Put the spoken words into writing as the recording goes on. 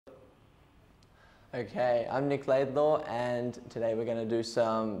Okay, I'm Nick Laidlaw and today we're going to do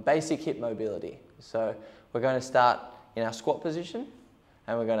some basic hip mobility. So we're going to start in our squat position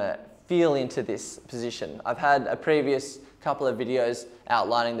and we're going to feel into this position. I've had a previous couple of videos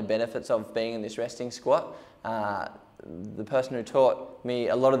outlining the benefits of being in this resting squat. The person who taught me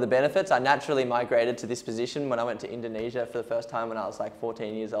a lot of the benefits, I naturally migrated to this position when I went to Indonesia for the first time when I was like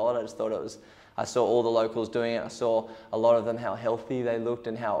 14 years old. I just thought it was, I saw all the locals doing it. I saw a lot of them, how healthy they looked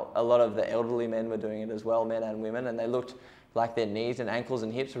and how a lot of the elderly men were doing it as well, men and women, and they looked like their knees and ankles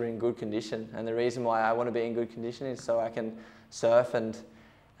and hips were in good condition. And the reason why I want to be in good condition is so I can surf and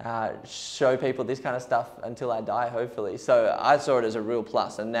show people this kind of stuff until I die, hopefully. So I saw it as a real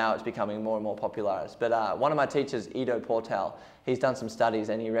plus, and now it's becoming more and more popularized. But one of my teachers, Ido Portal, he's done some studies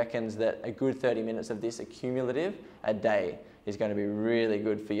and he reckons that a good 30 minutes of this accumulative a day is going to be really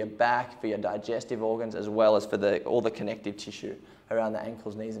good for your back, for your digestive organs, as well as for all the connective tissue around the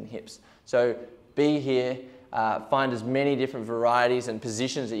ankles, knees and hips. So be here, find as many different varieties and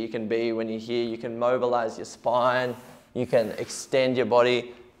positions that you can be when you're here. You can mobilize your spine, you can extend your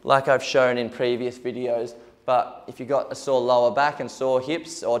body, like I've shown in previous videos. But if you've got a sore lower back and sore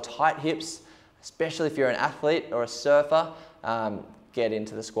hips or tight hips, especially if you're an athlete or a surfer, get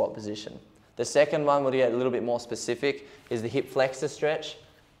into the squat position. The second one, we'll get a little bit more specific, is the hip flexor stretch.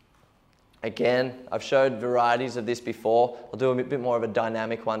 Again, I've showed varieties of this before. I'll do a bit more of a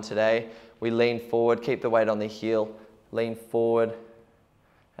dynamic one today. We lean forward, keep the weight on the heel, lean forward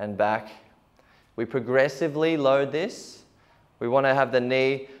and back. We progressively load this. We want to have the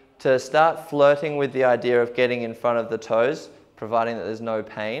knee to start flirting with the idea of getting in front of the toes, providing that there's no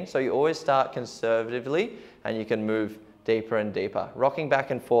pain. So you always start conservatively and you can move deeper and deeper. Rocking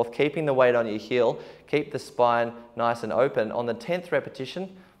back and forth, keeping the weight on your heel, keep the spine nice and open. On the 10th repetition,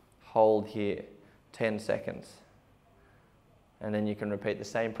 hold here, 10 seconds. And then you can repeat the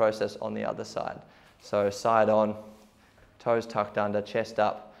same process on the other side. So side on, toes tucked under, chest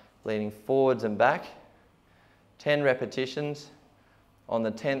up, leaning forwards and back. 10 repetitions. On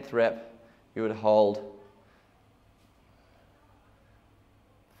the 10th rep, you would hold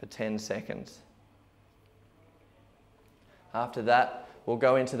for 10 seconds. After that, we'll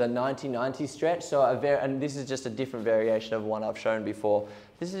go into the 90-90 stretch. So and this is just a different variation of one I've shown before.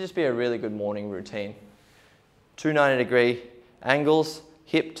 This will just be a really good morning routine. 2 90-degree angles,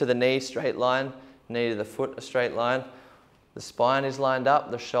 hip to the knee, straight line, knee to the foot, a straight line. The spine is lined up,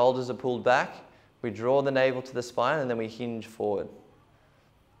 the shoulders are pulled back. We draw the navel to the spine and then we hinge forward.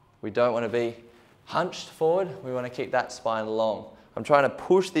 We don't want to be hunched forward, we want to keep that spine long. I'm trying to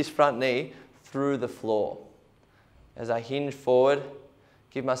push this front knee through the floor. As I hinge forward,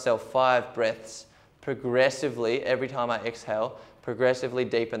 give myself 5 breaths. Progressively, every time I exhale, progressively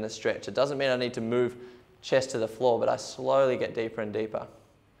deepen the stretch. It doesn't mean I need to move chest to the floor, but I slowly get deeper and deeper.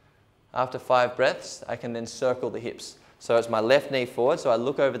 After 5 breaths, I can then circle the hips. So it's my left knee forward, so I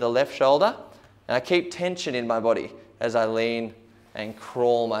look over the left shoulder, and I keep tension in my body as I lean and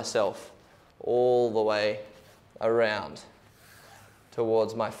crawl myself all the way around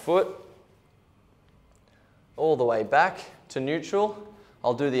towards my foot, all the way back to neutral.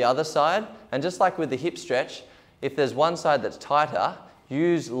 I'll do the other side. And just like with the hip stretch, if there's one side that's tighter,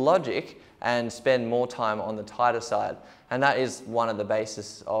 use logic and spend more time on the tighter side. And that is one of the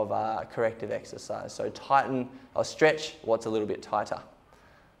bases of corrective exercise. So tighten or stretch what's a little bit tighter.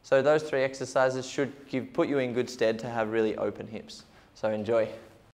 So those 3 exercises should put you in good stead to have really open hips. So enjoy.